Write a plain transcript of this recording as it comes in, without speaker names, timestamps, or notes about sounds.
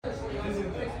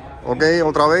Ok,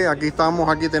 otra vez, aquí estamos,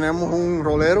 aquí tenemos un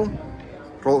rolero.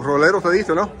 Rolero se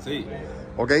dice, ¿no? Sí.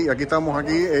 Ok, aquí estamos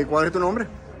aquí. ¿Cuál es tu nombre?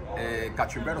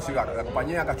 Cachimbo Cigars, la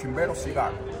compañía Cachimbo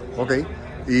Cigars. Ok,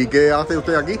 ¿y qué hace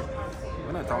usted aquí?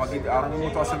 Bueno, estaba aquí, ahora mismo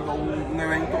estoy haciendo un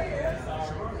evento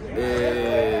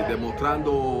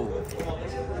demostrando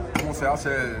cómo se hace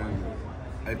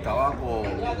el tabaco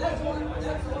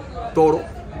toro.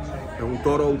 Es un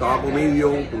toro, un tabaco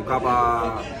medium, con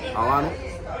capa habano,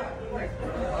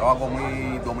 tabaco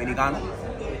muy dominicano.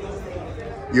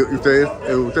 ¿Y ustedes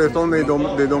son de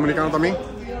dominicano también?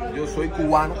 Yo soy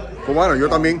cubano. Cubano, yo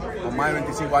también. Con más de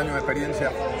 25 años de experiencia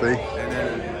Sí.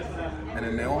 en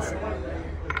el negocio.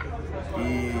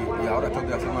 Y ahora estoy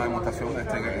haciendo una demostración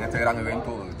en este gran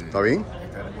evento. ¿Está bien?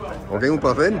 Ok, un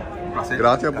placer. Un placer.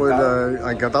 Gracias, pues,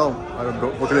 encantado.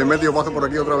 Posiblemente yo paso por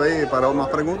aquí otra vez para más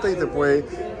preguntas y después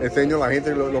enseño a la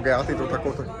gente lo que hace y todas estas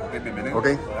cosas. Ok, bienvenido. Ok,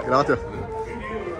 gracias.